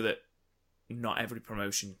be... I know that not every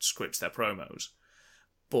promotion scripts their promos,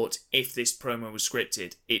 but if this promo was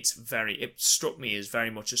scripted, it struck me as very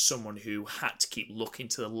much as someone who had to keep looking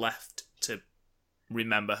to the left to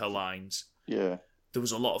remember her lines. Yeah. There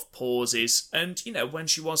was a lot of pauses, and, when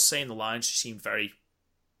she was saying the lines, she seemed very,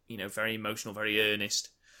 very emotional, very earnest.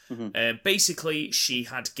 Mm-hmm. Basically, she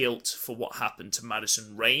had guilt for what happened to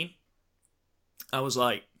Madison Rayne. I was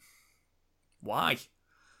like, why?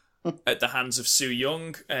 At the hands of Su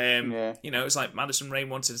Yung. It's like Madison Rayne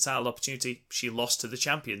wanted a title opportunity. She lost to the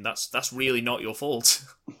champion. That's really not your fault.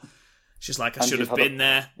 She's like, I should have been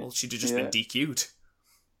there. Well, she'd have just been DQ'd.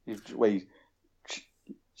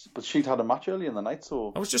 But she'd had a match early in the night,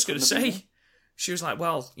 so... I was just going to say, she was like,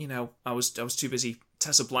 well, I was too busy.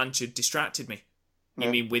 Tessa Blanchard distracted me. You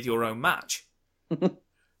mean with your own match?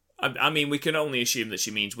 I mean, we can only assume that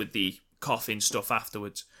she means with the coughing stuff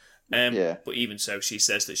afterwards. But even so, she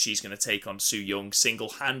says that she's going to take on Su Yung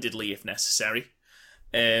single-handedly if necessary.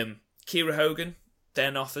 Kiera Hogan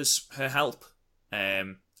then offers her help.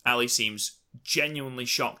 Ali seems genuinely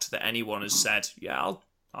shocked that anyone has said, yeah,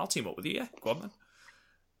 I'll team up with you, yeah, go on then.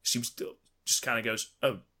 She just kind of goes,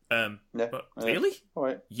 really? All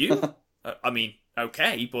right. You? I mean,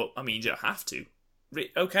 okay, but I mean, you don't have to.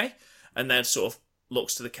 Okay. And then sort of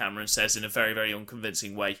looks to the camera and says in a very, very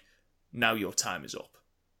unconvincing way, now your time is up.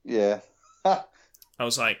 Yeah. I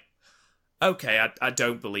was like, okay, I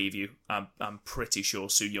don't believe you. I'm pretty sure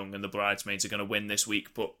Su Yung and the Bridesmaids are going to win this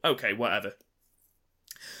week, but okay, whatever.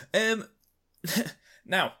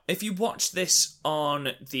 Now, if you watch this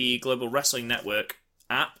on the Global Wrestling Network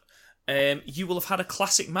app, you will have had a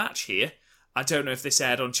classic match here. I don't know if this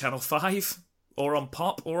aired on Channel 5 or on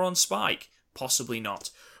Pop or on Spike. Possibly not.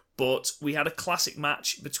 But we had a classic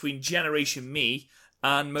match between Generation Me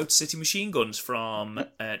and Motor City Machine Guns from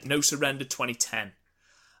No Surrender 2010.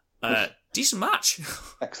 Decent match.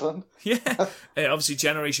 Excellent. Yeah. Obviously,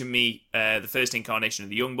 Generation Me, the first incarnation of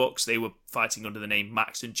the Young Bucks, they were fighting under the name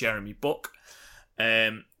Max and Jeremy Buck.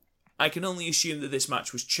 I can only assume that this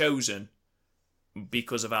match was chosen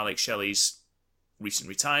because of Alex Shelley's recent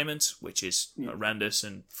retirement, which is horrendous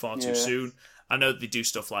and far too soon. I know they do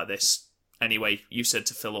stuff like this. Anyway, you said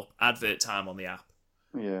to fill up advert time on the app.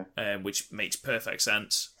 Yeah. Which makes perfect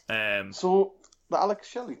sense. So, the Alex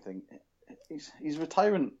Shelley thing, he's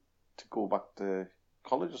retiring to go back to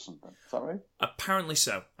college or something. Is that right? Apparently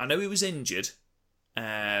so. I know he was injured.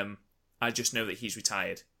 I just know that he's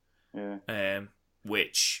retired. Yeah.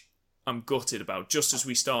 Which I'm gutted about. Just as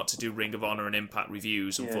we start to do Ring of Honor and Impact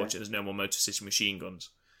reviews, unfortunately, there's no more Motor City Machine Guns.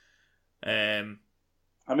 I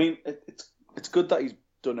mean, it's good that he's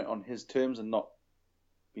done it on his terms and not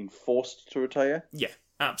been forced to retire. Yeah,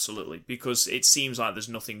 absolutely. Because it seems like there's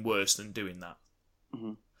nothing worse than doing that.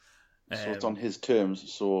 Mm-hmm. So it's on his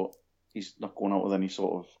terms, so he's not going out with any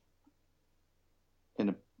sort of... in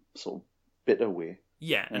a sort of bitter way.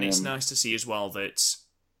 Yeah, and it's nice to see as well that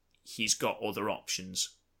he's got other options.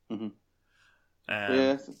 Mm-hmm.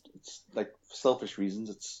 It's like for selfish reasons.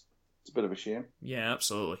 It's a bit of a shame. Yeah,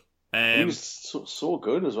 absolutely. He was so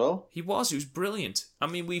good as well. He was brilliant. I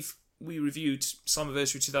mean, we reviewed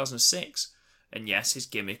Slammiversary 2006, and yes, his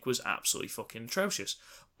gimmick was absolutely fucking atrocious.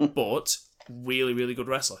 But really, really good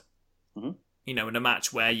wrestler. Mm-hmm. You know, in a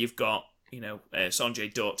match where you've got,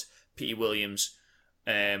 Sonjay Dutt, Petey Williams,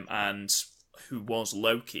 and who was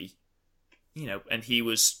Loki, and he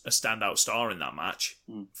was a standout star in that match.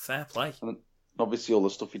 Fair play. And obviously all the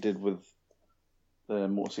stuff he did with the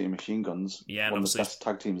Motor City Machine Guns, Yeah, and one of the best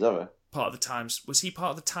tag teams ever. Was he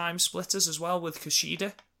part of the Time Splitters as well with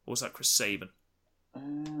Kushida? Or was that Chris Sabin?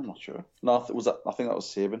 I'm not sure. No, I think that was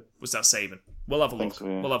Sabin. Was that Sabin? We'll have a look. So,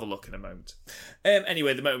 yeah. We'll have a look in a moment.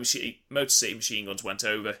 Anyway, the Motor City Machine Guns went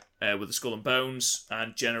over with the Skull and Bones,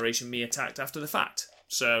 and Generation Me attacked after the fact.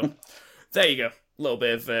 So there you go. A little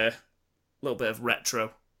bit of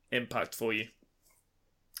retro impact for you.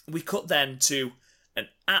 We cut then to an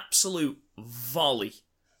absolute volley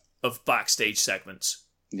of backstage segments.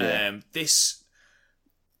 Yeah.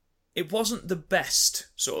 It wasn't the best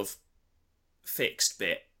sort of fixed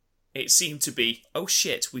bit. It seemed to be, oh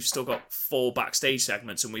shit, we've still got 4 backstage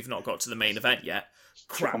segments and we've not got to the main event yet.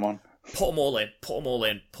 Crap. Come on. Put them all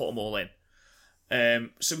in.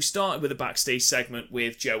 So we started with a backstage segment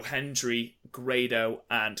with Joe Hendry, Grado,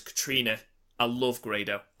 and Katrina. I love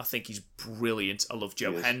Grado. I think he's brilliant. I love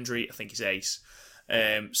Joe Hendry. I think he's ace.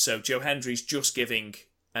 So Joe Hendry's just giving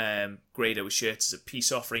Grado a shirt as a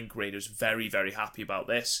peace offering. Grado's very, very happy about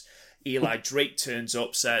this. Eli Drake turns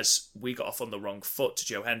up, says, we got off on the wrong foot to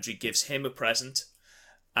Joe Hendry, gives him a present,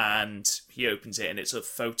 and he opens it, and it's a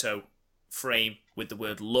photo frame with the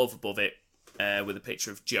word love above it, with a picture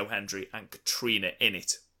of Joe Hendry and Katrina in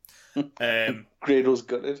it. Grado's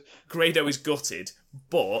gutted. Grado is gutted,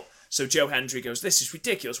 but so Joe Hendry goes, this is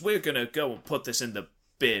ridiculous. We're going to go and put this in the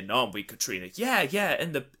bin, aren't we, Katrina? Yeah,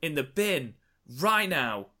 in the bin, right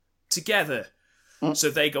now, together. So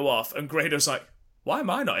they go off, and Grado's like, why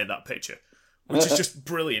am I not in that picture? Which is just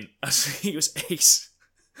brilliant, as he was ace.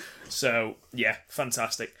 So, yeah,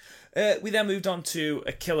 fantastic. We then moved on to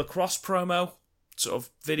a Killer Cross promo, sort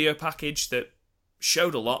of video package that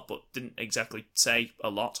showed a lot, but didn't exactly say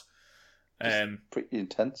a lot. Pretty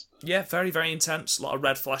intense. Yeah, very, very intense. A lot of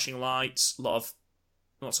red flashing lights, lots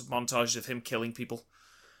of montages of him killing people.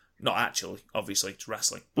 Not actually, obviously, it's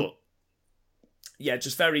wrestling. But, yeah,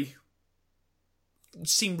 just very...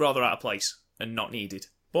 seemed rather out of place and not needed.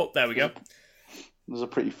 But there we go. There's a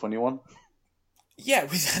pretty funny one. Yeah,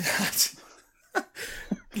 we then had...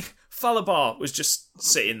 Fallah Bahh was just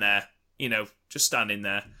sitting there, just standing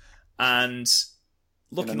there, and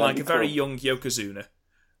looking like a very young Yokozuna.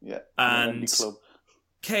 Yeah. And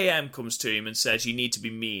KM comes to him and says, you need to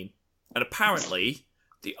be mean. And apparently,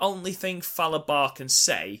 the only thing Fallah Bahh can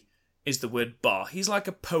say is the word bar. He's like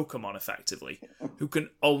a Pokemon, effectively, who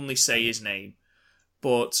can only say his name.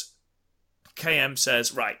 But KM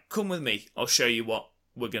says, right, come with me. I'll show you what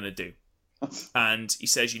we're going to do. And he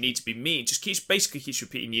says, you need to be mean. Just keeps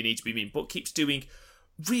repeating, you need to be mean, but keeps doing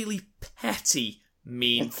really petty,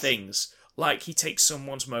 mean things. Like he takes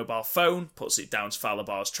someone's mobile phone, puts it down to Fallah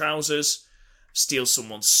Bahh's trousers, steals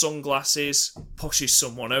someone's sunglasses, pushes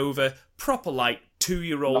someone over. Proper,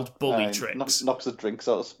 2-year-old bully tricks. Knocks the drinks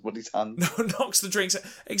out of somebody's hand. No, knocks the drinks out.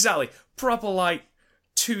 Exactly. Proper,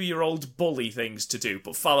 2-year-old bully things to do,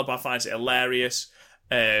 but Fallah Bahh finds it hilarious,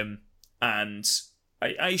 and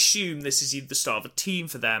I assume this is either the start of a team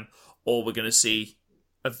for them, or we're going to see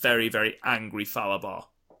a very, very angry Fallah Bahh.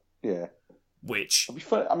 Yeah. Which... it'll be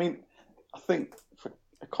fun. I mean, I think for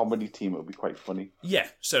a comedy team it would be quite funny. Yeah,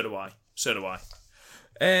 so do I.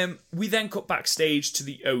 We then cut backstage to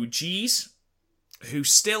the OGs, who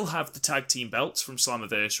still have the tag team belts from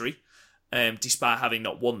Slammiversary, despite having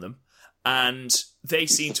not won them. And they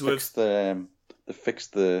seem to have... They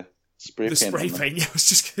fixed the spray paint. The spray paint, yeah, I was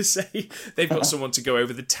just going to say. They've got someone to go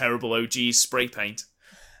over the terrible OG's spray paint.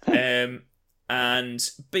 And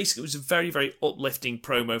basically it was a very, very uplifting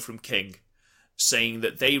promo from King, saying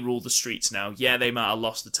that they rule the streets now. Yeah, they might have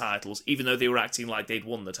lost the titles, even though they were acting like they'd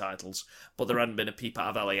won the titles. But there hadn't been a peep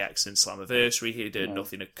out of LAX since Slammiversary. He did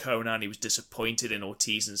nothing at Conan. He was disappointed in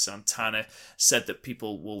Ortiz and Santana. Said that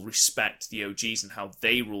people will respect the OGs and how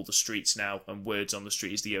they rule the streets now, and words on the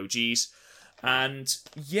street is the OGs. And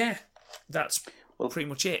yeah, that's pretty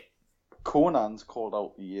much it. Conan's called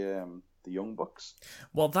out the Young Bucks.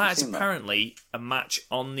 Well, that is apparently a match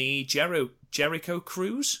on the Jericho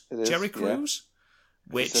Cruise. Cruise,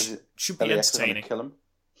 which should be entertaining. Kill him.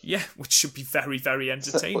 Yeah, which should be very, very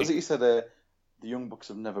entertaining. What was it you said? The Young Bucks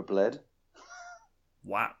have never bled.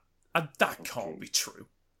 Wow, that can't be true.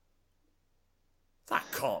 That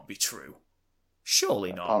can't be true.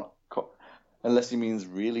 Surely not. Unless he means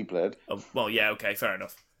really bled. Oh, well, yeah, okay, fair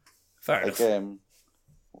enough.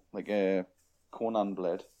 Like Conan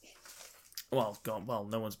bled. Well, God,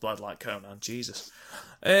 no one's bled like Conan, Jesus.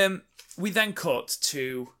 We then cut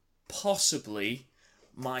to possibly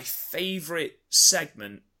my favourite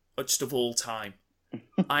segment just of all time.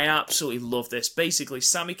 I absolutely love this. Basically,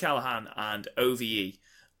 Sami Callihan and OVE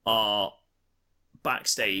are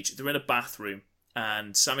backstage. They're in a bathroom,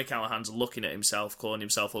 and Sami Callihan's looking at himself, calling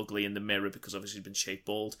himself ugly in the mirror because obviously he's been shaved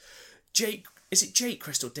bald. Is it Jake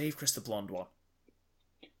Crist or Dave Crist, the blonde one?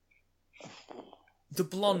 The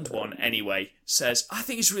blonde one, anyway, says, I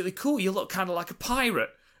think it's really cool. You look kind of like a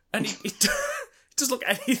pirate. And he doesn't look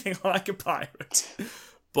anything like a pirate.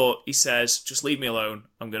 But he says, just leave me alone.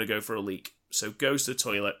 I'm going to go for a leak. So goes to the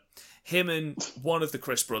toilet. Him and one of the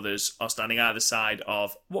Crist brothers are standing either side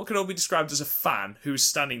of what can only be described as a fan who's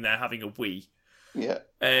standing there having a wee. Yeah.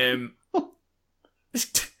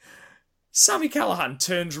 Sami Callihan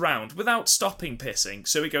turns round without stopping pissing.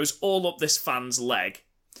 So he goes all up this fan's leg.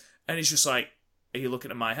 And he's just like, are you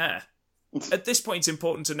looking at my hair? At this point, it's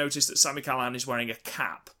important to notice that Sami Callihan is wearing a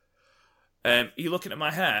cap. Are you looking at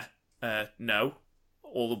my hair? No.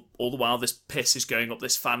 All the while, this piss is going up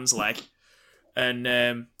this fan's leg. And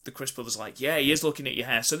the Crist brothers are like, yeah, he is looking at your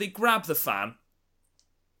hair. So they grab the fan,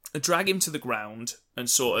 drag him to the ground, and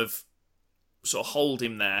sort of hold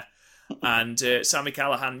him there. And Sami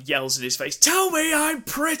Callihan yells in his face, tell me I'm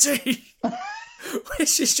pretty!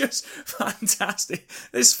 Which is just fantastic.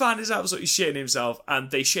 This fan is absolutely shitting himself, and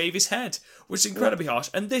they shave his head, which is incredibly harsh.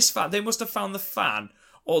 And this fan, they must have found the fan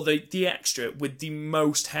or the extra with the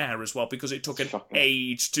most hair as well, because it took an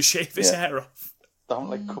age to shave his hair off.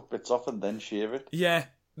 Don't cut bits off and then shave it. Yeah,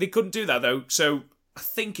 they couldn't do that though. So I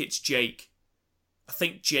think it's Jake. I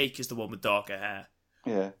think Jake is the one with darker hair.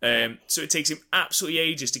 Yeah. So it takes him absolutely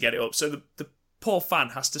ages to get it up. So the poor fan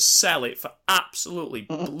has to sell it for absolutely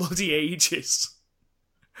bloody ages.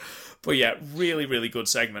 But yeah, really, really good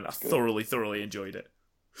segment. I thoroughly enjoyed it.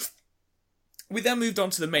 We then moved on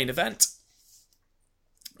to the main event,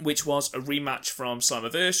 which was a rematch from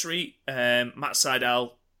Slammiversary. Matt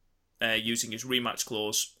Sydal using his rematch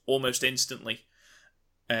clause almost instantly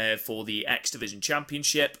for the X Division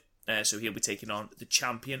Championship. So he'll be taking on the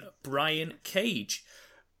champion, Brian Cage.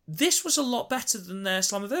 This was a lot better than their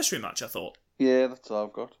Slammiversary match, I thought. Yeah, that's what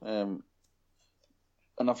I've got.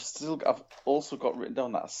 And I've also got written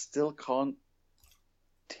down that I still can't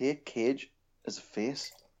take Cage as a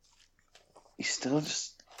face. He's still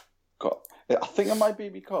just got... I think it might be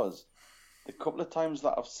because the couple of times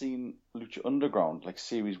that I've seen Lucha Underground, like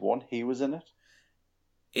Series 1, he was in it.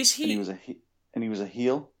 Is he... And he was a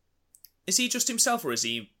heel. Is he just himself, or is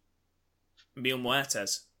he Mil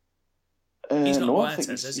Muertes? He's not Muertes,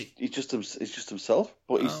 is he? He's just himself,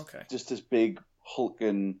 but he's just this big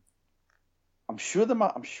hulking... I'm sure one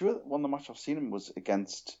of the matches I've seen him was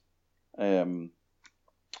against, what do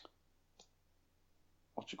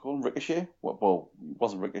you call him, Ricochet? Well, it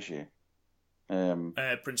wasn't Ricochet.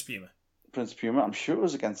 Prince Puma. Prince Puma. I'm sure it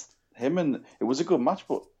was against him, and it was a good match.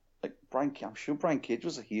 But like I'm sure Brian Cage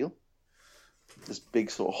was a heel. This big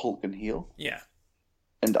sort of hulking heel. Yeah.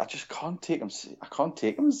 And I just can't take him. I can't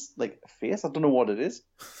take him as like a face. I don't know what it is.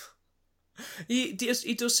 He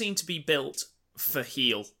does seem to be built for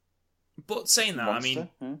heel. But saying that, Monster,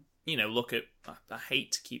 I mean, you know, look at... I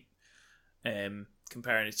hate to keep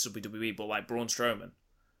comparing it to WWE, but like Braun Strowman,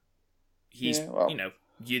 he's, you know,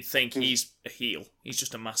 you'd think he's a heel. He's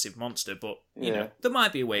just a massive monster, but, you know, there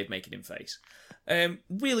might be a way of making him face.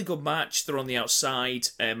 Really good match. They're on the outside.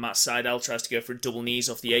 Matt Sydal tries to go for a double knees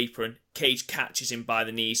off the apron. Cage catches him by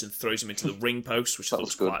the knees and throws him into the ring post, which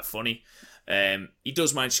looks quite funny. He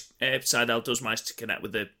does manage... Sydal does manage to connect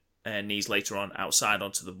with the knees later on outside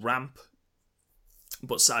onto the ramp.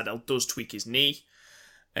 But Sydal does tweak his knee.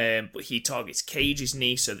 But he targets Cage's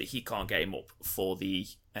knee so that he can't get him up for the...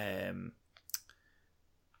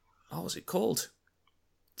 what was it called?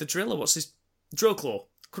 The Driller. What's his... Drill Claw.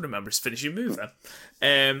 Couldn't remember his finishing move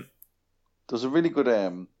then. There's a really good...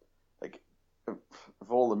 like of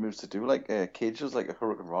all the moves to do, like Cage does like a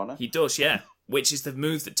Hurricane Rana. He does, yeah. Which is the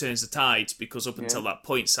move that turns the tide, because up until that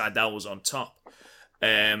point, Sydal was on top.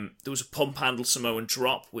 There was a pump handle Samoan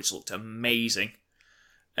drop, which looked amazing.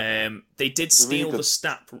 They did steal the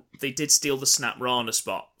snap. They did steal the Snap Rana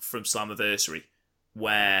spot from Slammiversary,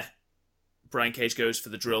 where Brian Cage goes for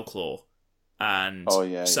the Drill Claw, and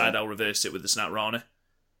Sydal reversed it with the Snap Rana.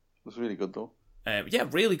 It was really good though. Yeah,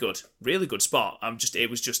 really good spot. I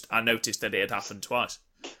noticed that it had happened twice.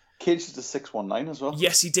 Cage did a 619 as well.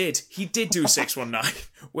 Yes, he did. He did do a 619,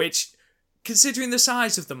 which, considering the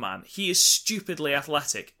size of the man, he is stupidly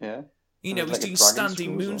athletic. Yeah. You know, he's doing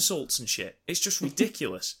standing moonsaults and shit. It's just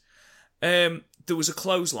ridiculous. There was a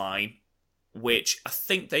clothesline, which I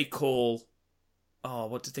think they call... Oh,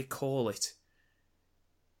 what did they call it?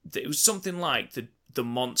 It was something like the the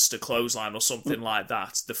monster clothesline or something like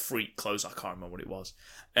that. The freak close, I can't remember what it was.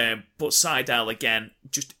 But Seidel, again,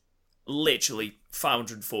 just literally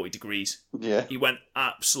 540 degrees. Yeah. He went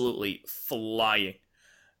absolutely flying.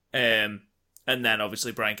 And then,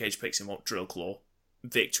 obviously, Brian Cage picks him up, drill claw.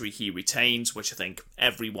 Victory, he retains, which I think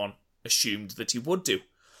everyone assumed that he would do.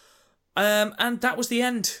 And that was the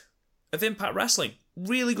end of Impact Wrestling.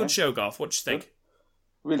 Really good show, Garth. What do you think?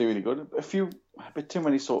 Really, really good. A bit too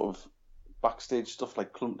many sort of backstage stuff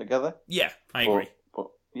like clumped together. Yeah, I agree. But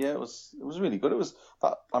yeah, it was really good. It was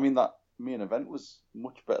that main event was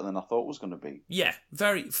much better than I thought it was going to be. Yeah,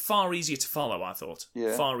 far easier to follow, I thought.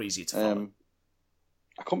 Yeah. Far easier to follow.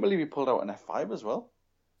 I can't believe he pulled out an F5 as well.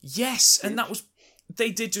 Yes, and that was...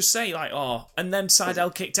 They did just say, like, oh... And then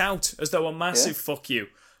Seidel kicked out, as though a massive fuck you.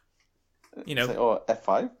 You know...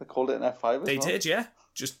 F5? They called it an F5 as They well? did, yeah.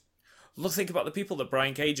 Just... think about the people that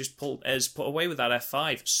Brian Cage has put away with that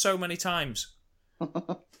F5 so many times. It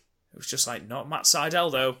was just like, not Matt Seidel,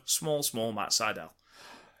 though. Small Matt Seidel.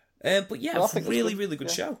 But yeah, it was a really, really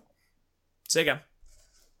good show. Say again.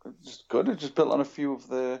 Just good. It just built on a few of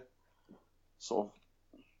the sort of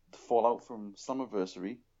fallout from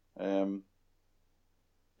Slammiversary. And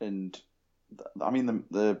I mean,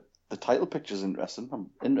 the title picture's interesting. I'm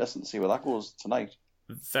interested to see where that goes tonight.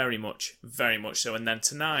 Very much so. And then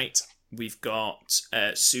tonight, we've got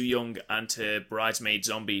Su Yung and her bridesmaid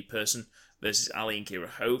zombie person versus Ali and Kira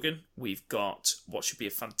Hogan. We've got what should be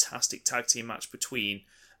a fantastic tag team match between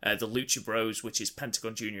the Lucha Bros, which is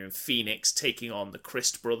Pentagon Jr. and Phoenix, taking on the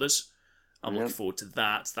Christ Brothers. I'm looking forward to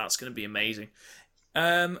that. That's going to be amazing.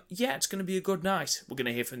 It's going to be a good night. We're going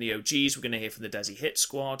to hear from the OGs. We're going to hear from the Desi Hit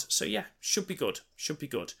Squad. So yeah, should be good.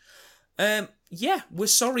 We're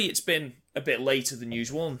sorry it's been a bit later than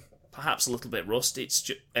usual and perhaps a little bit rushed. It's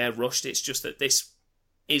just that this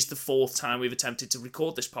is the fourth time we've attempted to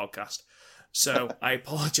record this podcast. So I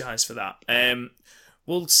apologise for that.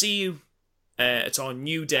 We'll see you at our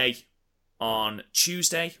new day on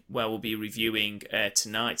Tuesday, where we'll be reviewing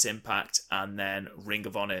tonight's Impact and then Ring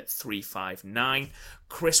of Honor 359.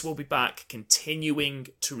 Chris will be back continuing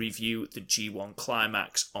to review the G1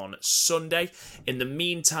 Climax on Sunday. In the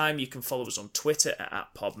meantime, you can follow us on Twitter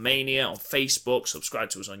at Podmania, on Facebook, subscribe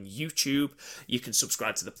to us on YouTube. You can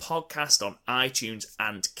subscribe to the podcast on iTunes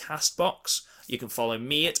and CastBox. You can follow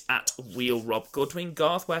me at Real Rob Goodwin.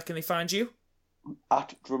 Garth, where can they find you?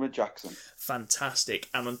 At Drummer Jackson. Fantastic.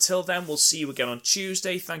 And until then, we'll see you again on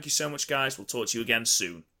Tuesday. Thank you so much, guys. We'll talk to you again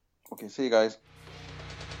soon. Okay, see you guys.